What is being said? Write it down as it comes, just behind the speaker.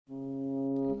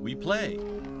We play.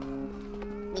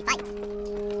 We fight.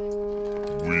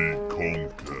 We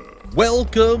conquer.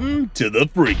 Welcome to the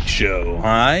Freak Show.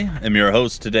 I am your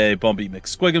host today, Bumpy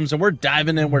McSquiggums, and we're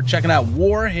diving in. We're checking out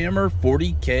Warhammer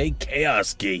 40k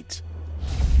Chaos Gate.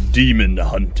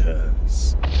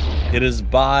 Daemonhunters. It is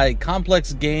by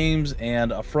Complex Games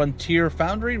and a Frontier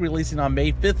Foundry, releasing on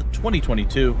May 5th,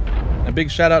 2022. A big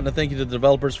shout out and a thank you to the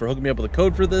developers for hooking me up with a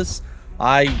code for this.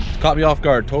 Caught me off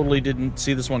guard. Totally didn't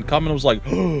see this one coming. I was like,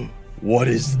 oh, what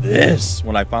is this?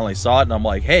 When I finally saw it, and I'm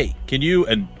like, hey, can you?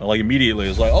 And like immediately, I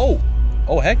was like,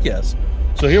 oh, heck yes.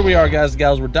 So here we are, guys and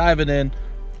gals. We're diving in.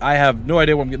 I have no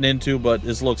idea what I'm getting into, but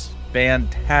this looks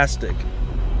fantastic,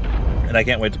 and I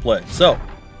can't wait to play. So,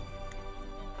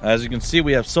 as you can see,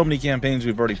 we have so many campaigns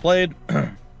we've already played. All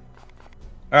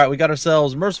right, we got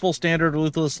ourselves Merciful, Standard,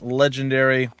 Ruthless,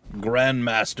 Legendary,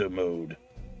 Grandmaster mode.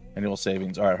 Annual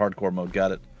savings. All right, Hardcore mode.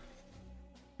 Got it.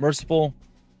 Merciful.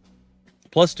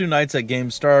 +2 knights at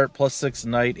game start. +6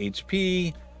 knight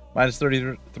HP.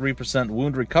 -33%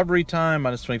 wound recovery time.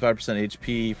 -25%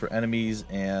 HP for enemies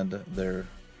and their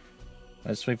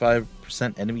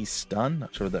 -25% enemy stun.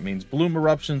 Not sure what that means. Bloom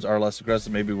eruptions are less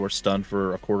aggressive. Maybe we're stunned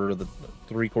for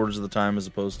three-quarters of the time as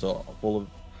opposed to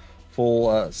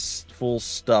full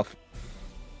stuff.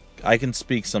 I can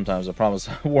speak sometimes, I promise.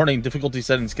 Warning, difficulty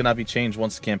settings cannot be changed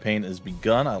once the campaign is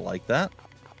begun. I like that.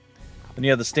 Then you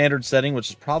have the standard setting,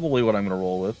 which is probably what I'm going to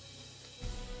roll with.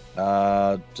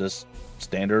 Just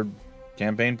standard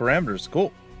campaign parameters.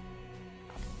 Cool.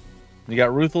 You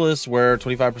got Ruthless, where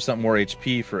 25% more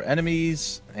HP for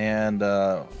enemies, and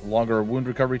longer wound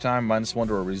recovery time, -1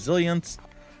 to a resilience.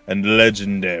 And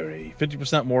Legendary,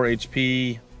 50% more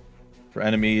HP for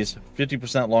enemies,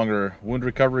 50% longer wound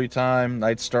recovery time.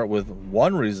 Knights start with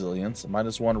 1 resilience,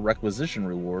 -1 requisition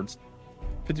rewards,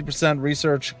 50%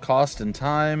 research cost and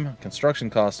time, construction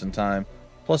cost and time,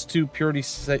 +2 purity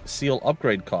seal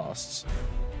upgrade costs.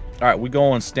 All right, we go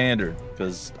on standard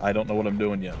because I don't know what I'm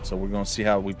doing yet, so we're going to see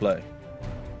how we play.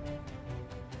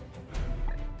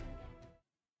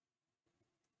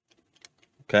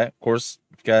 Okay, of course,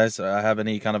 if you guys have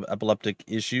any kind of epileptic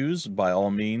issues, by all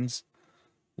means,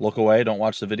 look away, don't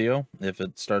watch the video. If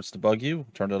it starts to bug you,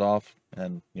 turn it off,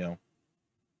 and, you know,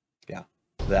 yeah,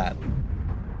 that.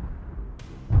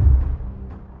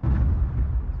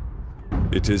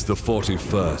 It is the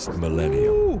 41st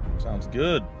millennium. Ooh, sounds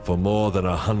good. For more than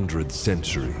 100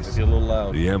 centuries, Maybe a little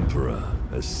loud. the Emperor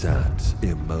has sat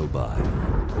immobile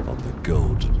on the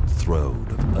golden throne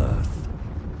of Earth.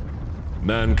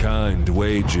 Mankind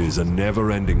wages a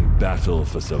never-ending battle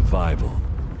for survival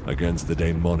against the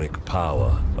demonic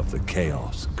power of the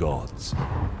Chaos Gods.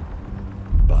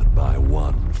 But by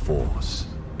one force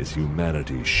is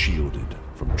humanity shielded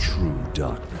from true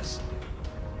darkness.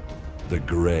 The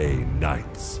Grey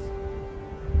Knights.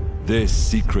 This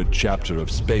secret chapter of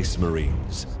Space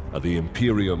Marines are the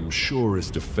Imperium's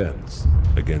surest defense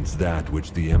against that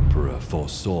which the Emperor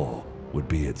foresaw would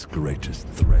be its greatest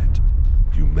threat.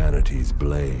 Humanity's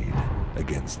blade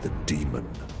against the demon.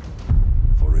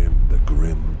 For in the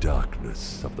grim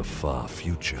darkness of the far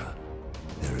future,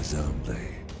 there is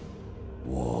only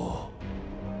war.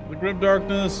 The grim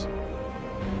darkness.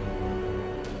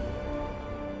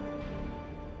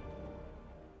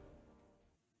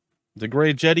 The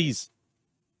Grey Jetties.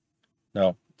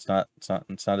 No, it's not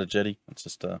a jetty. It's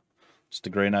just a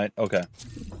Grey Knight. Okay.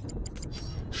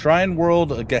 Shrine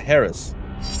World Gaheris.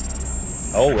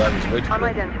 Oh, that is way too good.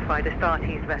 Unidentified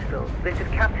Astartes vessel. This is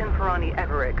Captain Pirani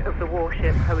Everick of the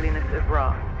warship Holiness of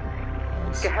Ra.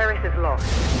 Nice. Gaheris is lost.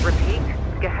 Repeat,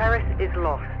 Gaheris is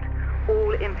lost.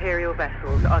 All Imperial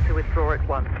vessels are to withdraw at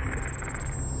once.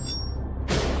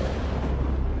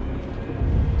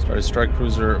 Started Strike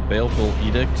Cruiser Baleful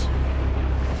Edict.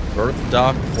 Birth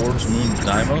Dock Forge Moon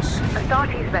Deimos.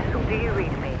 Astartes vessel, do you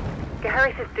read me?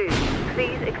 Gaheris is doomed.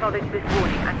 Please acknowledge this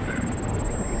warning and...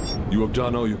 You have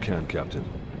done all you can, Captain.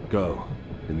 Go,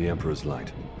 in the Emperor's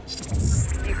light.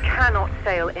 You cannot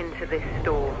sail into this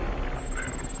storm.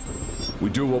 We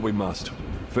do what we must.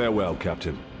 Farewell,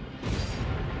 Captain.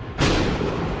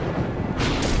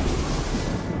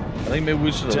 I think maybe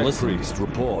we should have Tech listened. Priest,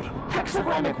 report.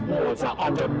 Hexagramic wards are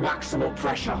under maximal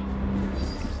pressure.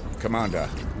 Commander,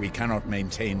 we cannot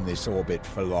maintain this orbit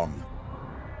for long.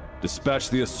 Dispatch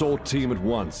the assault team at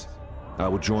once. I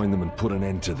will join them and put an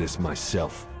end to this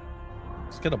myself.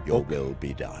 Let's get a Your book will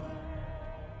be done.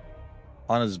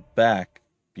 on his back,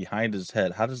 behind his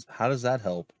head. How does that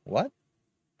help? What?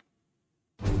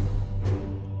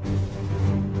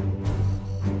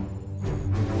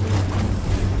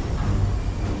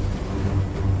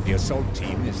 The assault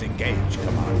team is engaged,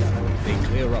 Commander. They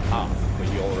clear a path for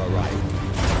your arrival.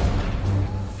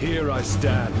 Here I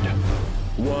stand,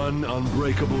 one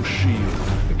unbreakable shield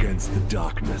against the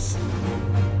darkness.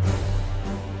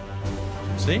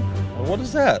 See? Well, what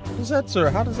is that? What is that, sir?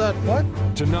 How does that... What?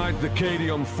 Tonight the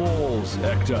Cadium falls,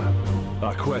 Hector.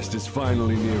 Our quest is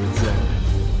finally near its end.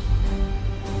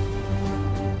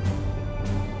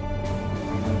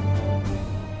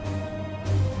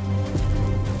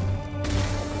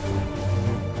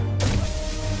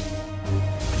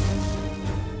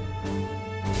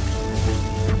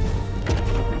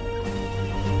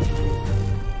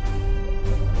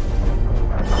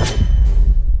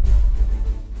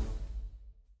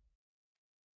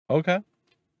 Okay.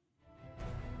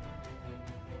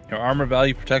 Your armor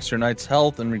value protects your knight's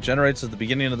health and regenerates at the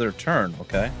beginning of their turn.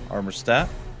 Okay. Armor stat.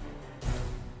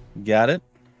 Got it.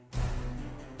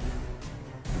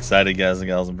 Excited, guys and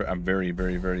gals. I'm very,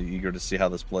 very, very eager to see how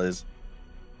this plays.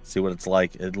 See what it's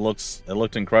like. It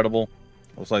looked incredible.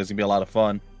 Looks like it's gonna be a lot of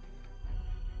fun.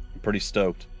 I'm pretty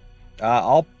stoked.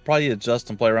 I'll probably adjust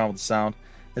and play around with the sound.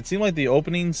 It seemed like the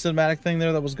opening cinematic thing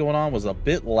there that was going on was a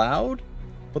bit loud.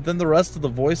 But then the rest of the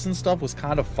voice and stuff was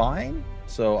kind of fine.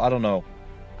 So, I don't know.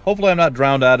 Hopefully I'm not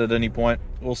drowned out at any point.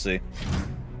 We'll see.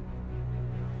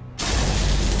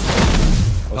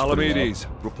 Palamedes,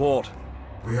 report.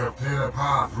 We have cleared a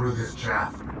path through this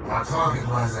chaff. Our target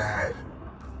lies ahead.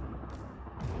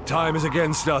 Time is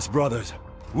against us, brothers.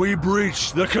 We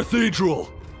breach the cathedral.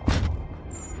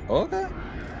 Okay.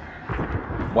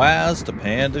 Waz to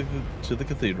pan to the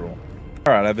cathedral.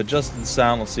 Alright, I've adjusted the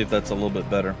sound. Let's see if that's a little bit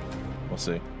better. We'll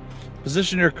see.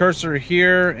 Position your cursor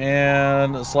here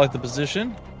and select the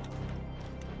position.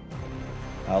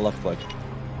 Left click.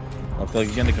 Left click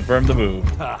again to confirm the move.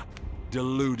 Ha!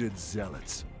 Deluded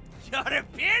zealots. Your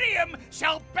Imperium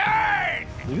shall burn!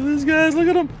 Look at these guys, look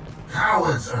at them.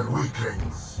 Cowards and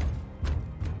weaklings.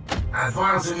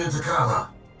 Advancing into cover.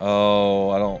 Oh,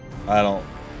 I don't.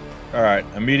 Alright,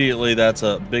 immediately that's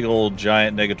a big old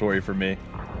giant negatory for me.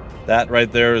 That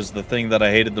right there is the thing that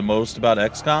I hated the most about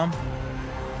XCOM.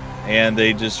 And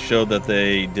they just showed that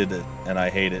they did it, and I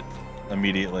hate it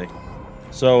immediately.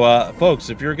 So,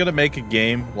 folks, if you're gonna make a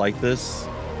game like this,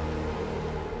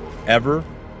 ever,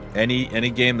 any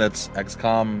game that's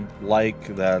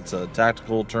XCOM-like, that's a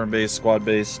tactical, turn-based,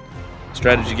 squad-based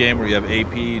strategy game where you have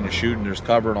AP and you're shooting, there's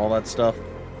cover and all that stuff,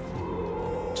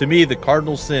 to me, the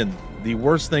cardinal sin, the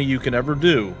worst thing you can ever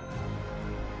do,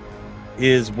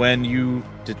 is when you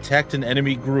detect an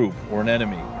enemy group or an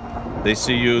enemy. They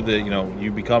see you,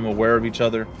 you become aware of each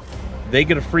other. They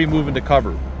get a free move into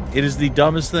cover. It is the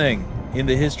dumbest thing in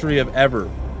the history of ever.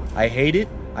 I hate it.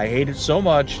 I hate it so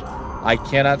much. I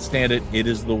cannot stand it. It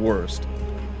is the worst.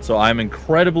 So I'm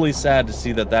incredibly sad to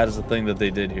see that that is the thing that they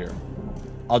did here.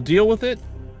 I'll deal with it.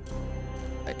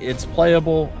 It's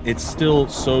playable. It's still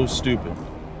so stupid.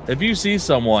 If you see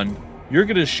someone, you're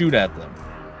going to shoot at them.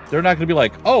 They're not going to be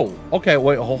like, oh, okay,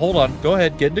 wait, hold on. Go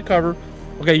ahead, get into cover.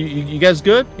 Okay, you guys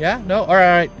good? Yeah? No? All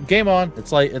right, game on.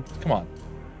 It's like, come on.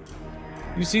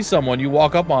 You see someone, you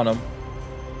walk up on them,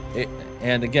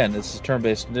 and again, this is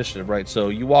turn-based initiative, right? So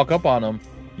you walk up on them,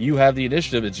 you have the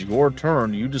initiative, it's your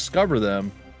turn, you discover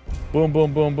them, boom,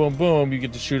 boom, boom, boom, boom, you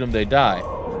get to shoot them, they die.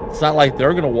 It's not like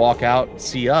they're going to walk out,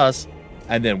 see us,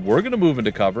 and then we're going to move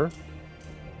into cover.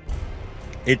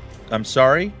 I'm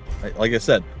sorry. Like I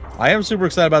said, I am super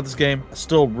excited about this game. I'm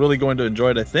still really going to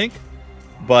enjoy it, I think.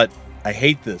 But I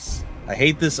hate this. I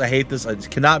hate this. I hate this.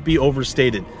 It cannot be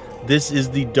overstated. This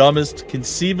is the dumbest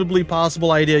conceivably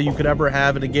possible idea you could ever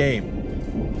have in a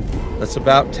game. That's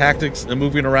about tactics and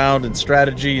moving around and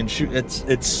strategy and shoot.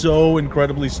 It's so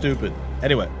incredibly stupid.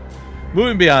 Anyway,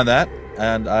 moving beyond that,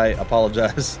 and I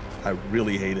apologize. I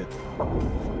really hate it.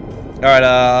 All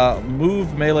right,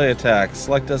 move melee attack.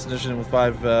 Select destination with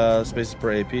 5 spaces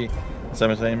per AP.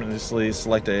 Simultaneously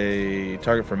select a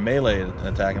target for melee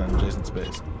attack in an adjacent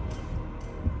space.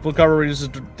 Full cover reduces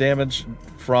damage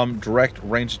from direct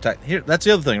range attack. Here, that's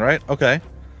the other thing, right? Okay.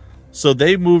 So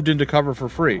they moved into cover for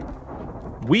free.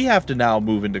 We have to now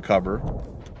move into cover.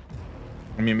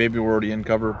 I mean, maybe we're already in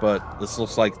cover, but this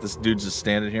looks like this dude's just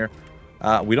standing here.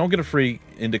 We don't get a free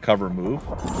into cover move.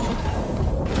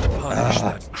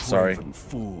 Sorry.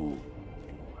 Fool.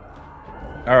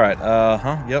 All right.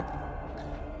 Yep.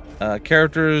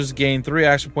 Characters gain 3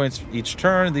 action points each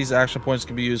turn. These action points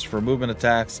can be used for movement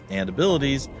attacks and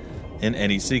abilities in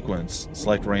any sequence.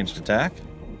 Select ranged attack.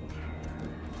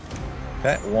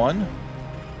 Okay, 1.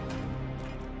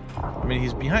 I mean,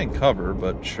 he's behind cover,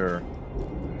 but sure.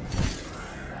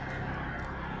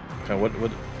 Okay,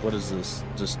 what is this?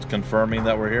 Just confirming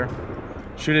that we're here?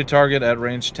 Shoot a target at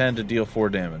range 10 to deal 4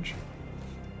 damage.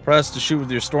 Press to shoot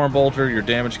with your storm bolter. Your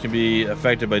damage can be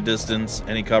affected by distance,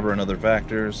 any cover, and other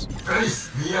factors. Face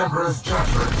the Emperor's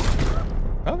judgment.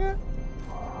 Okay.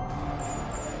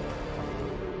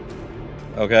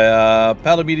 Okay,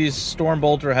 Palamedes' storm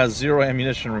bolter has 0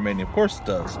 ammunition remaining. Of course it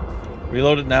does.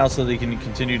 Reload it now so that you can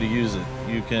continue to use it.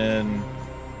 You can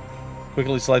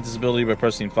quickly select this ability by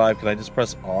pressing 5. Can I just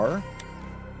press R?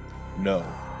 No.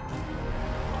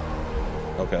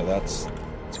 Okay, that's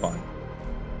fine.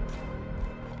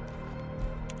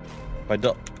 If I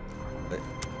don't...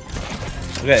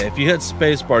 Okay, if you hit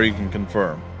spacebar, you can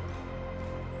confirm.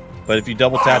 But if you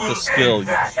double tap the skill,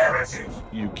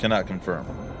 you cannot confirm.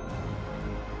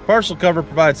 Partial cover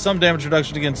provides some damage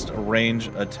reduction against range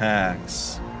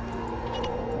attacks.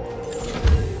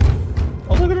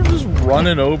 Oh, look at him just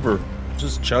running over.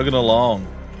 Just chugging along.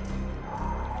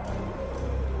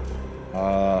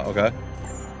 Okay.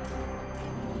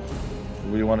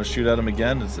 We want to shoot at him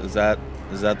again? Is that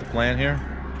the plan here?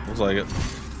 Looks like it.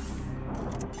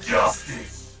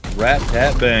 Justice. Rat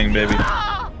tat bang, baby.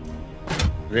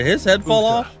 Did his head fall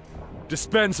off?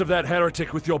 Dispense of that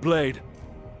heretic with your blade.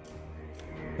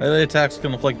 Melee attacks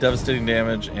can inflict devastating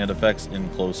damage and effects in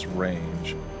close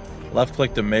range. Left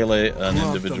click to melee an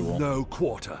individual. No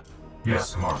quarter.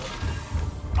 Yes, Marmaduke.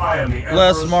 I am the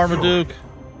Less Emperor's Marmaduke.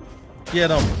 Get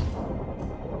him.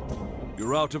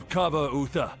 You're out of cover,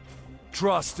 Uther.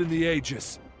 Trust in the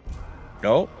Aegis.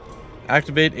 Go.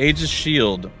 Activate Aegis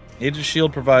Shield. Aegis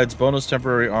Shield provides bonus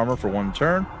temporary armor for 1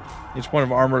 turn. Each point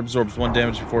of armor absorbs 1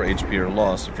 damage before HP are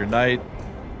lost. If your knight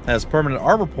has permanent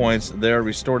armor points, they are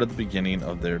restored at the beginning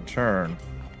of their turn.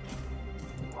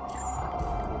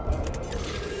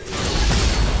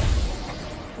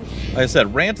 Like I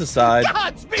said, rant aside,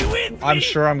 I'm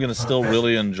sure I'm going to still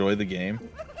really enjoy the game.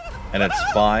 And it's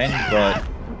fine, but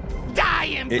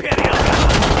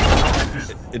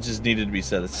it just needed to be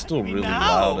said. It's still really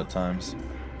loud at times.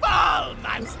 Fall,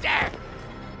 monster!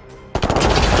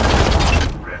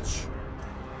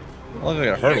 I look like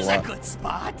I hurt a lot. Here's a good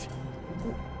spot.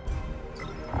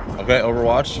 Okay,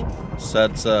 Overwatch.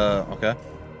 Sets, okay.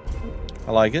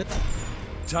 I like it.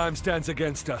 Time stands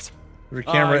against us. Your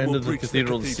camera into the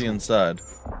cathedral to see inside.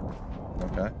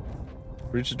 Okay.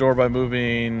 Reach the door by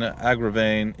moving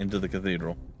Agravane into the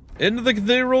cathedral. Into the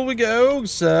cathedral we go,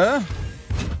 sir.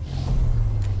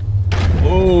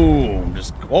 Oh,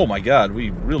 oh my god, we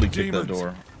really kicked that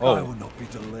door. Oh. I will not be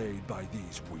delayed by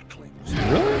these weaklings.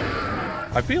 Really?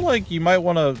 I feel like you might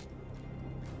want to...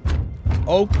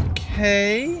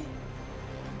 Okay.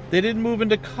 They didn't move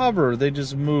into cover, they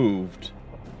just moved.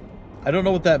 I don't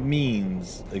know what that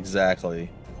means exactly.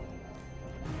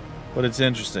 But it's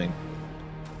interesting.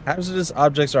 Hazardous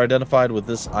objects are identified with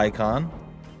this icon.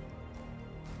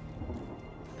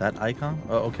 That icon?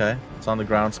 Oh, okay. It's on the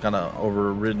ground. It's kind of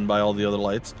overridden by all the other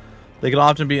lights. They can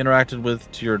often be interacted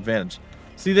with to your advantage.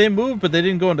 See, they moved, but they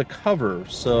didn't go into cover,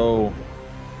 so...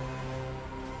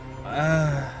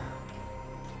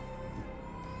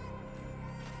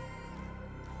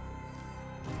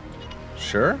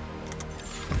 Sure.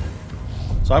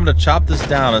 So I'm going to chop this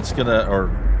down. It's going to... Or...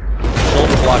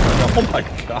 Shoulder block. Oh my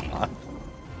god.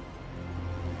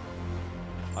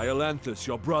 Iolanthus,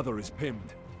 your brother, is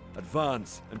pinned.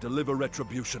 Advance and deliver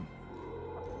retribution.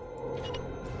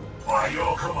 By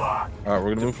your command. Alright,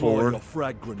 we're going to move forward. Your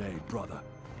frag grenade, brother.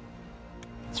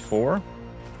 It's 4.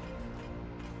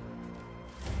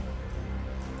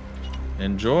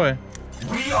 Enjoy.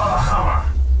 We are a hammer.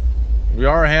 We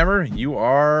are a hammer. You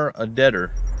are a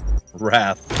deader.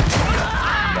 Wrath.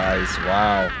 Nice.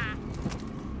 Wow.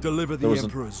 Deliver the There was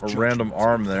Emperor's a random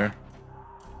arm there.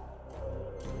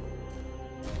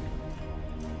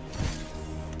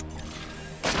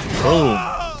 Boom.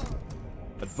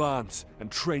 Advance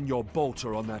and train your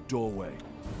bolter on that doorway.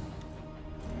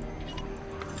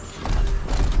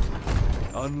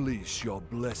 Unleash your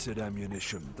blessed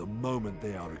ammunition the moment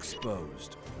they are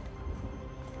exposed.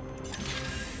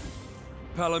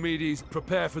 Palamedes,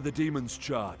 prepare for the demon's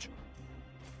charge.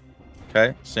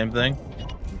 Okay, same thing.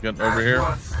 Get over here.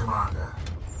 Commander.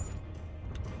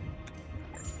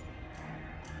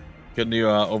 Get into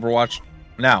Overwatch.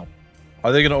 Now,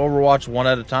 are they going to Overwatch one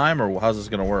at a time, or how's this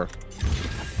going to work?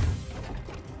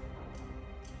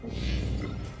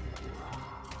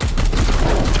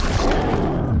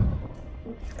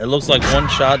 It looks like one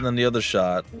shot and then the other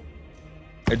shot.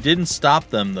 It didn't stop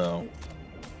them, though.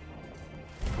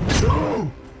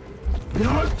 No!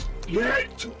 Not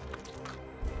yet!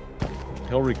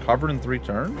 He'll recover in 3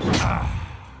 turns?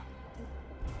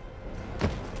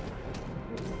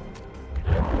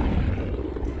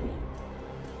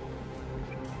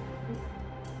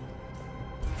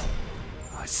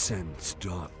 I sense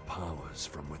dark powers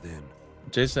from within.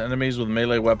 Adjacent enemies with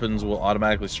melee weapons will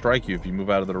automatically strike you if you move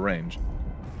out of their range.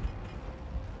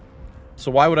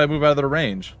 So why would I move out of their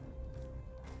range?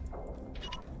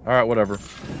 Alright, whatever.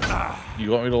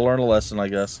 You want me to learn a lesson, I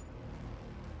guess.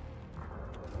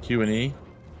 Q and E.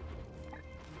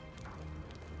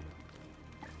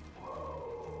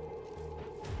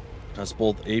 That's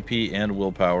both AP and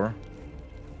willpower.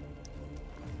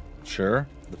 Sure.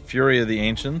 The Fury of the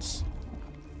Ancients.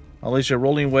 Unleash a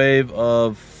rolling wave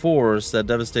of force that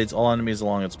devastates all enemies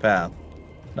along its path.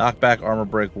 Knock back armor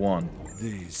break 1.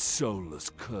 These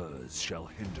soulless curs shall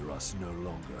hinder us no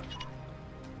longer.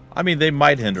 I mean, they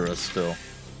might hinder us still.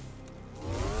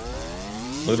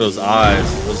 Look at those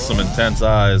eyes. Those are some intense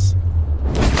eyes.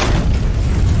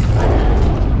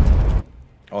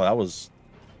 Oh, that was...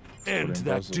 End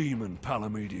that demon,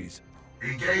 Palamedes.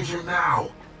 Engage him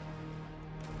now.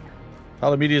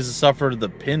 Palamedes has suffered the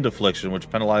pinned affliction, which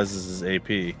penalizes his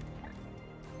AP.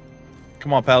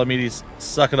 Come on, Palamedes.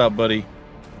 Suck it up, buddy.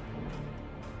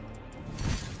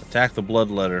 Attack the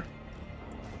bloodletter.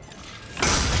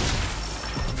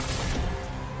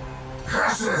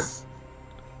 Curses!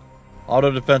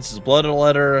 Auto defense's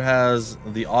bloodletter has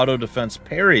the auto defense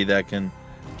parry that can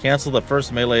cancel the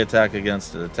first melee attack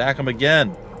against it. Attack him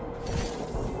again.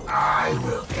 I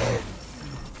will end.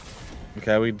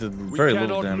 Okay, we did very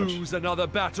little damage. We cannot lose another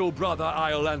battle, brother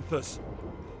Iolanthus.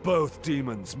 Both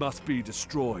demons must be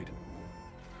destroyed.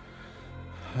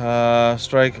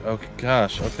 Strike. Okay,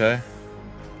 gosh. Okay.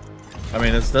 I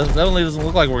mean, it definitely doesn't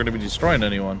look like we're going to be destroying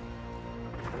anyone.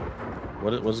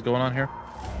 What's going on here?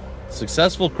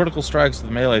 Successful critical strikes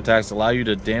with melee attacks allow you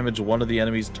to damage one of the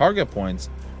enemy's target points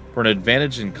for an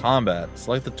advantage in combat.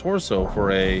 Select the torso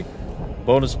for a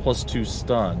bonus +2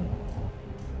 stun.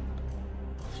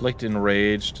 Afflict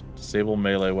enraged. Disable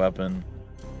melee weapon.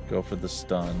 Go for the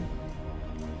stun.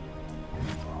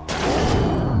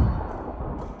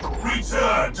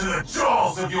 Return to the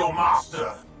jaws of your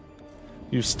master.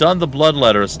 You stun the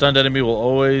bloodletter. A stunned enemy will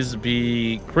always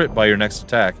be crit by your next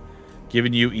attack,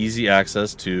 giving you easy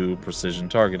access to precision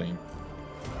targeting.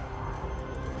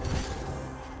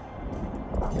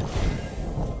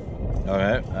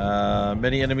 Okay.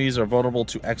 Many enemies are vulnerable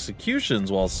to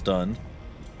executions while stunned.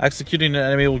 Executing an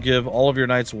enemy will give all of your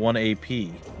knights 1 AP.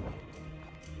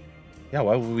 Yeah,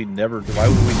 why would we not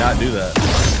do that?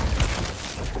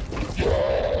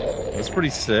 That's pretty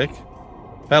sick.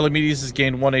 Palamedes has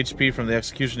gained 1 HP from the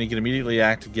execution. He can immediately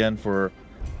act again for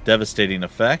devastating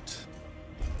effect.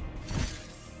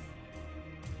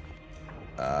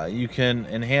 You can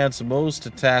enhance most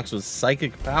attacks with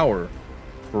psychic power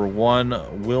for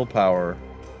 1 willpower.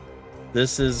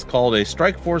 This is called a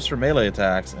strike force for melee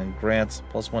attacks and grants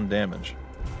 +1 damage.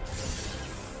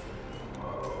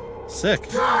 Sick.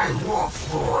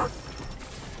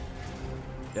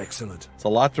 Excellent. It's a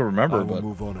lot to remember, but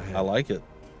move on ahead. I like it.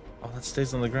 Oh, that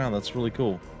stays on the ground. That's really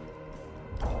cool.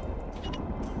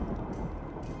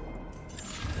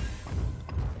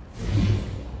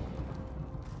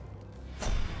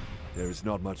 There is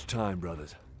not much time,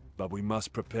 brothers, but we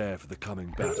must prepare for the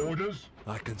coming battle. Orders?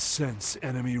 I can sense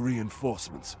enemy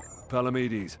reinforcements.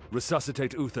 Palamedes,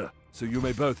 resuscitate Uther, so you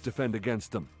may both defend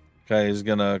against them. Okay, he's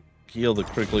gonna heal the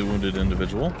critically wounded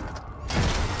individual.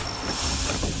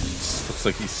 Looks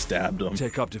like he stabbed him.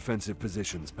 Take up defensive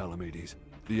positions, Palamedes.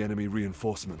 The enemy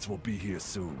reinforcements will be here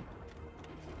soon.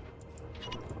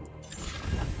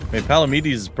 I mean,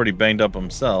 Palamedes is pretty banged up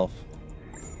himself.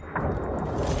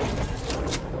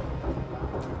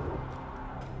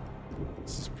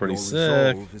 This is pretty sick. Your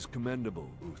resolve is commendable,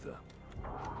 Uther.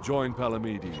 Join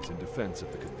Palamedes in defense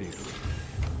of the cathedral.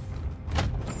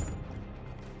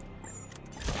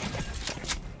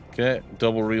 Okay,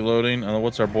 double reloading. And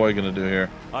what's our boy gonna do here?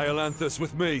 Iolanthus,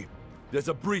 with me. There's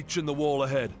a breach in the wall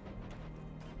ahead.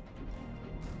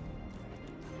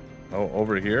 Oh,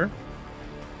 over here?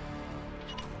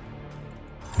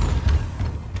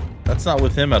 That's not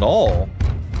with him at all.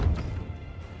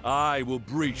 I will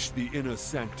breach the inner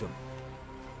sanctum.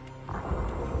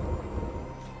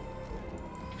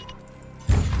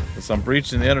 Yes, I'm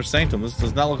breaching the inner sanctum. This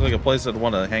does not look like a place I'd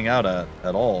want to hang out at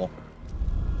all.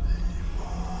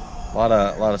 A lot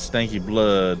of stanky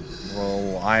blood, a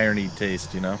little irony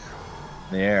taste, you know,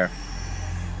 in the air.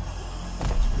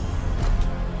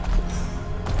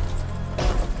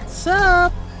 What's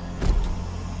up?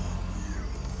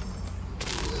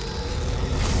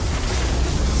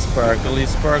 Sparkly,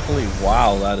 sparkly.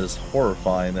 Wow, that is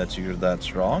horrifying that you're that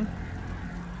strong.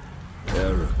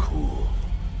 Cool. Cool.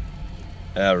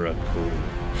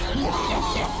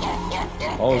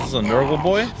 Oh, is this a Nurgle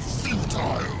boy?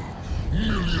 Futile.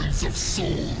 Millions of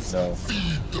souls No.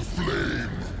 feed the flame.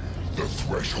 The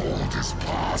threshold is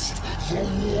passed. The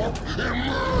warp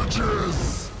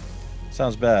emerges.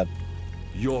 Sounds bad.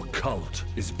 Your cult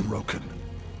is broken.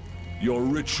 Your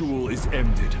ritual is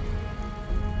ended.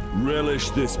 Relish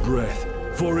this breath,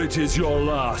 for it is your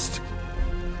last.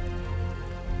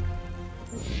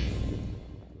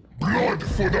 Blood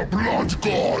for the blood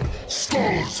god.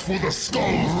 Skulls for the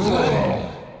skull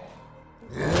throne.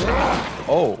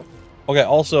 Oh. Okay,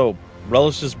 also,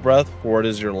 relish this breath, for it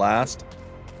is your last.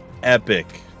 Epic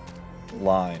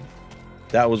line.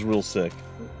 That was real sick.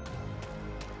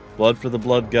 Blood for the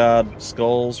blood god,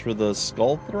 skulls for the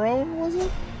skull throne, was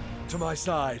it? To my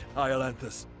side,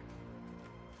 Iolanthus.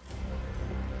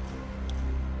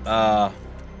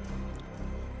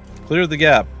 Clear the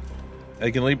gap.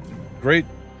 They can leap. Great.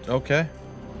 Okay.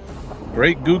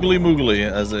 Great googly moogly,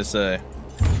 as they say.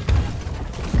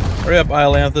 Hurry up,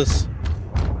 Iolanthus.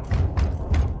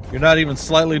 You're not even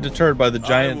slightly deterred by the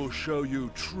giant. I will show you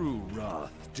true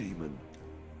wrath, demon.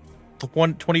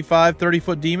 125,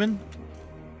 30-foot demon?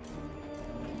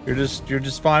 You're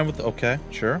just fine with. Okay,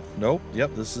 sure. Nope.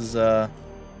 Yep. This is gonna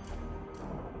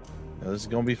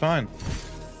be fine.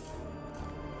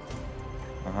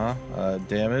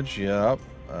 Damage. Yep.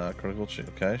 Critical.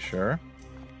 Okay, sure.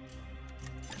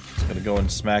 Just gonna go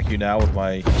and smack you now with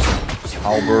my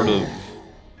halberd of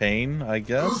pain, I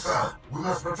guess. Luther, we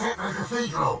must protect the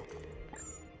cathedral.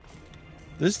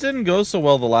 This didn't go so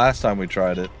well the last time we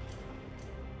tried it.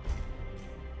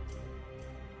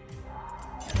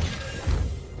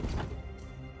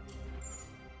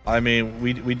 I mean,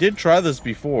 we did try this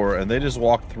before, and they just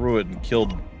walked through it and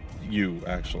killed you,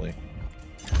 actually.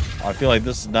 I feel like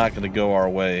this is not going to go our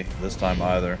way this time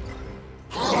either.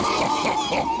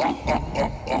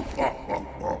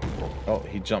 Oh,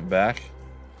 he jumped back.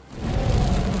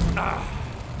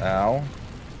 Ow.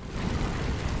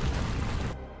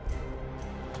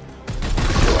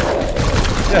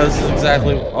 Yeah, this is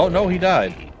exactly... Oh, no, he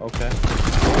died. Okay.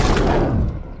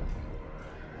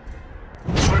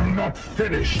 I'm not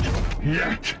finished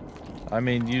yet. I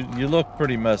mean, you look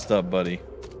pretty messed up, buddy.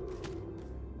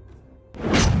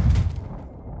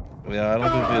 Yeah, I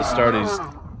don't think the Astartes...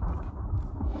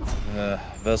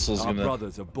 Vessel's Our gonna...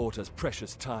 brothers have bought us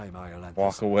precious time, Iolanthus.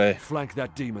 Walk away. Flank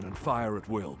that demon and fire at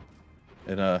will.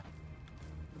 And,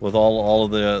 with all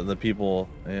of the people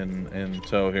in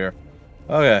tow here.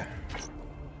 Okay.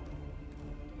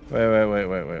 Wait.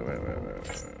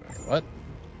 What?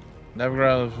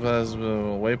 Navigator has a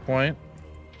waypoint.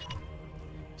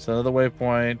 Set another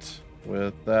waypoint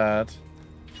with that.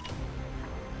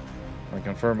 I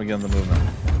confirm again the movement.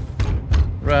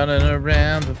 Running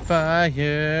around the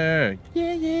fire.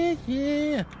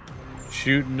 Yeah.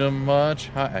 Shooting them much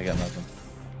high. I got nothing.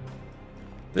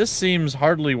 This seems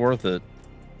hardly worth it.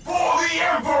 For the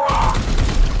Emperor!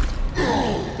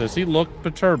 Does he look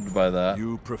perturbed by that?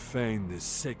 You profane this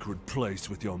sacred place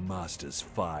with your master's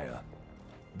fire.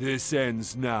 This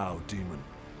ends now, demon.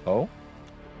 Oh?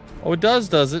 Oh, it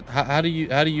does it? How do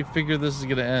you figure this is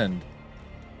gonna end?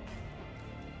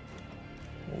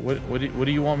 What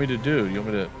do you want me to do? You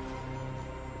want me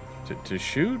to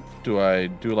shoot? Do I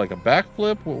do like a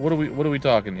backflip? What are we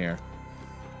talking here?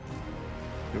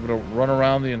 You want me to run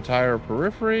around the entire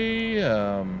periphery?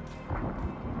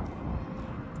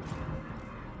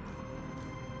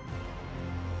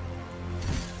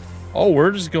 Oh,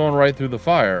 we're just going right through the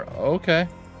fire. Okay.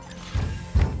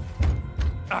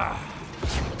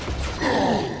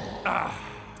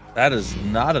 That is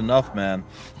not enough, man.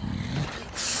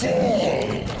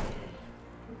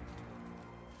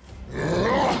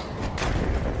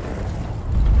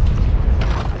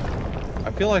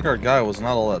 I feel like our guy was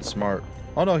not all that smart.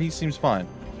 Oh no, he seems fine.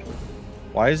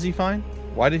 Why is he fine?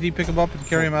 Why did he pick him up and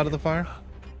carry him out of the fire?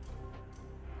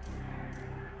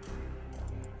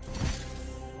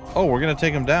 Oh, we're gonna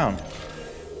take him down.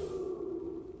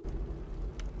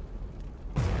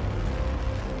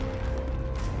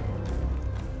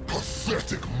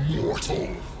 Pathetic mortal.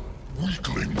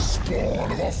 Weakling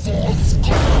spawn of a false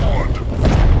god.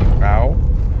 Ow.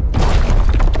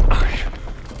 I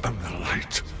am the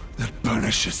light that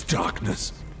banishes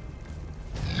darkness.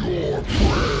 Your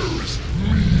prayers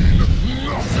mean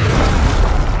nothing.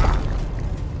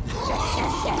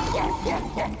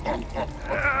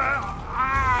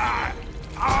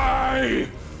 I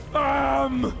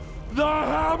am the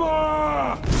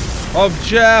hammer of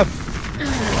Jeff.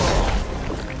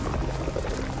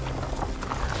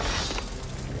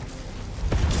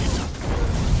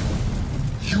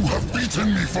 You have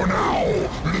beaten me for now,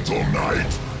 little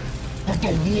knight. But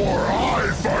the war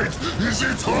I fight is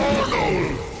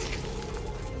eternal.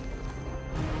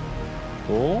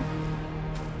 Cool.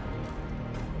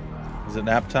 Is it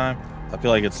nap time? I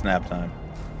feel like it's snap time.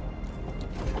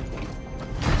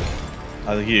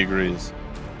 I think he agrees.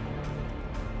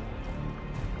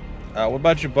 What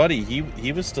about your buddy?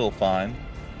 He was still fine.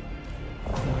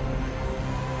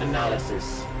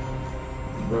 Analysis.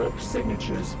 Warp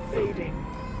signatures fading.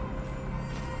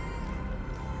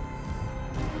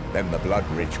 Then the blood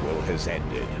ritual has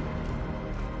ended.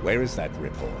 Where is that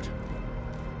report?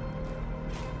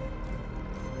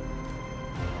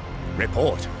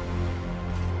 Report!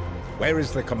 Where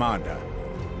is the commander?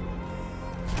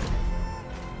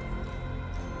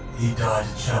 He died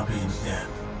a champion's death.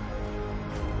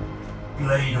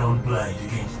 Blade on blade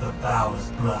against the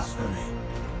foulest blasphemy.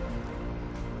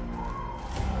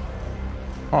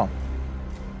 Huh.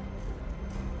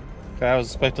 Okay, I was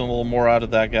expecting a little more out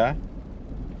of that guy.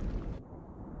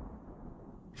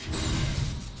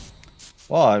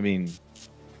 Well, I mean, you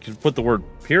could put the word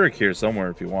Pyrrhic here somewhere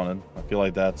if you wanted. I feel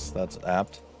like that's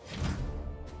apt.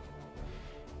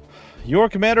 Your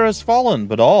commander has fallen,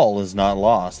 but all is not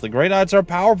lost. The Grey Knights are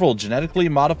powerful, genetically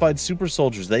modified super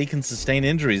soldiers. They can sustain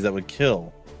injuries that would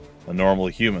kill a normal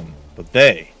human, but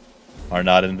they are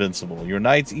not invincible. Your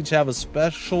knights each have a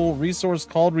special resource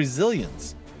called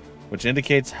Resilience, which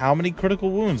indicates how many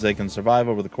critical wounds they can survive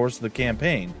over the course of the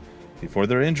campaign before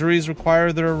their injuries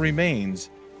require their remains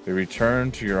be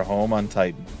returned to your home on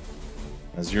Titan.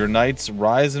 As your knights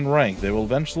rise in rank, they will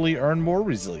eventually earn more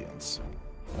resilience.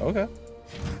 Okay.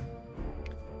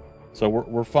 So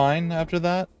we're fine after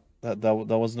that? That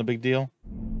wasn't a big deal?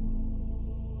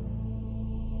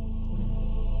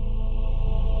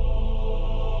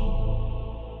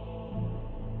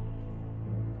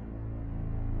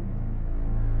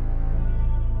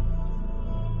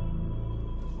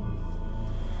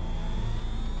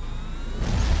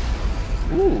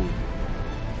 Ooh.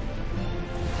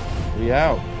 We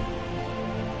out.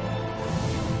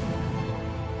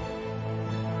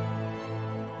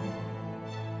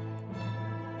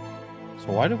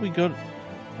 So why did we go to...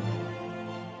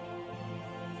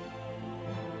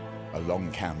 A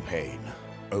long campaign,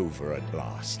 over at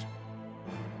last.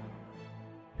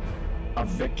 A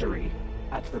victory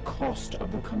at the cost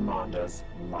of the commander's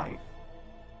life.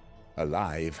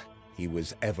 Alive, he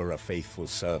was ever a faithful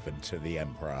servant to the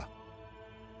Emperor.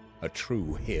 A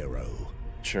true hero.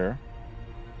 Sure.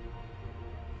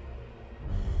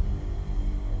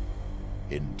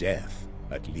 In death,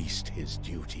 at least his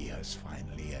duty has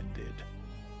finally ended.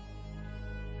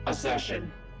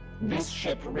 Assertion. This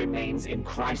ship remains in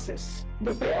crisis.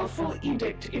 The Baleful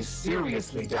Edict is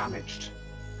seriously damaged.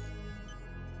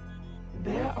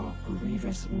 There are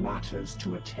grievous matters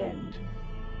to attend.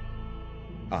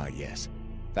 Ah, yes.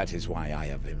 That is why I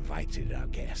have invited our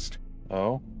guest.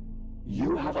 Oh?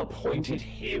 You have appointed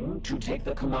him to take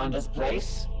the commander's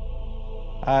place?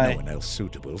 No one else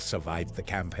suitable survived the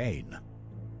campaign.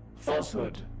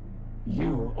 Falsehood.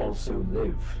 You also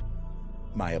live.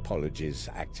 My apologies,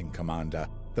 Acting Commander.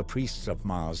 The priests of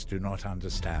Mars do not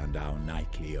understand our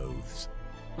knightly oaths.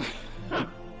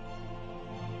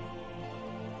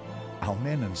 Our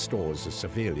men and stores are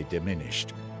severely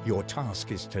diminished. Your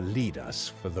task is to lead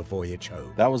us for the voyage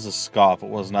home. That was a scoff. It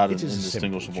was not an It is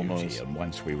indistinguishable a simple duty, noise. and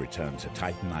once we return to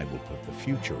Titan, I will put the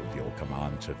future of your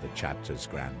command to the chapter's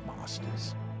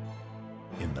grandmasters.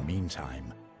 In the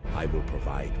meantime, I will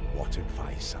provide what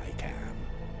advice I can.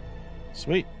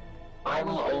 Sweet. I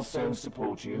will also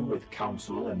support you with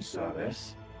counsel and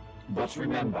service. But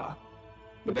remember,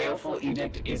 the Baleful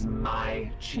Edict is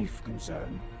my chief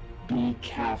concern. Be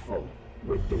careful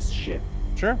with this ship.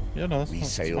 Sure. Yeah, no, that's We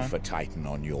that's sail fine. for Titan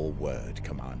on your word,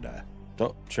 Commander.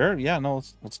 Sure. Yeah, no,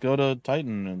 let's go to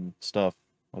Titan and stuff.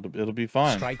 It'll be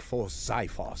fine. Strike Force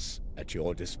Xiphos at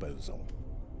your disposal.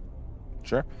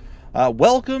 Sure.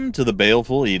 Welcome to the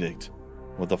Baleful Edict.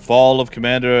 With the fall of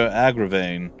Commander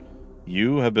Agravain,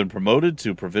 you have been promoted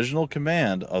to provisional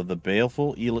command of the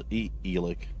Baleful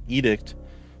Edict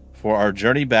for our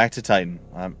journey back to Titan.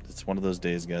 It's one of those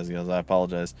days, guys. I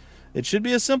apologize. It should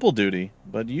be a simple duty,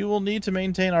 but you will need to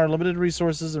maintain our limited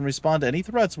resources and respond to any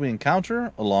threats we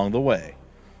encounter along the way.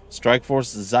 Strike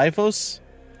Force Xiphos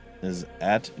is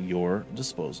at your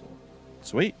disposal.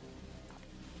 Sweet.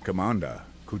 Commander,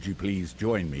 could you please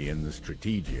join me in the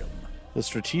Strategium? The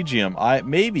Strategium.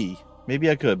 Maybe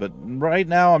I could, but right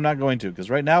now I'm not going to, because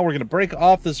right now we're going to break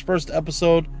off this first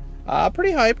episode.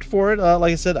 Pretty hyped for it.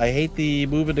 Like I said, I hate the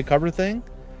move into cover thing.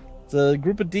 The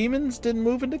group of demons didn't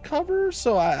move into cover,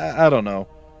 so I don't know.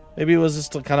 Maybe it was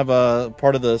just kind of a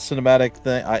part of the cinematic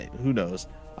thing. Who knows?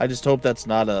 I just hope that's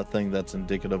not a thing that's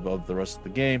indicative of the rest of the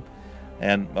game.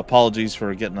 And apologies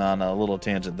for getting on a little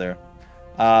tangent there.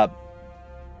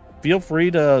 feel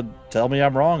free to tell me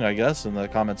I'm wrong, I guess, in the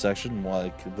comment section.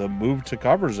 Like, the move to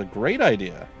cover is a great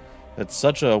idea. It's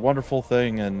such a wonderful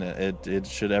thing, and it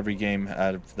should every game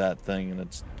have that thing, and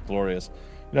it's glorious.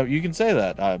 You know, you can say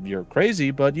that. You're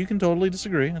crazy, but you can totally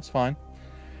disagree. It's fine.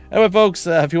 Anyway, folks,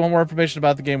 if you want more information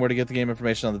about the game, where to get the game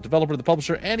information on the developer, the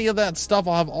publisher, any of that stuff,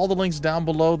 I'll have all the links down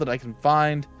below that I can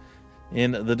find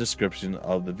in the description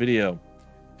of the video.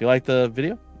 If you like the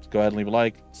video, go ahead and leave a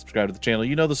like, subscribe to the channel.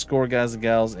 You know the score, guys and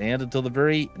gals, and until the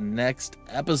very next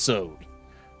episode,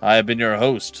 I have been your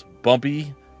host,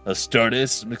 Bumpy Bumpy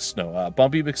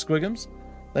McSquigums.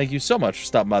 Thank you so much for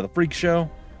stopping by the Freak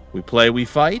Show. We play, we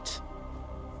fight,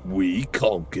 we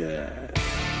conquer.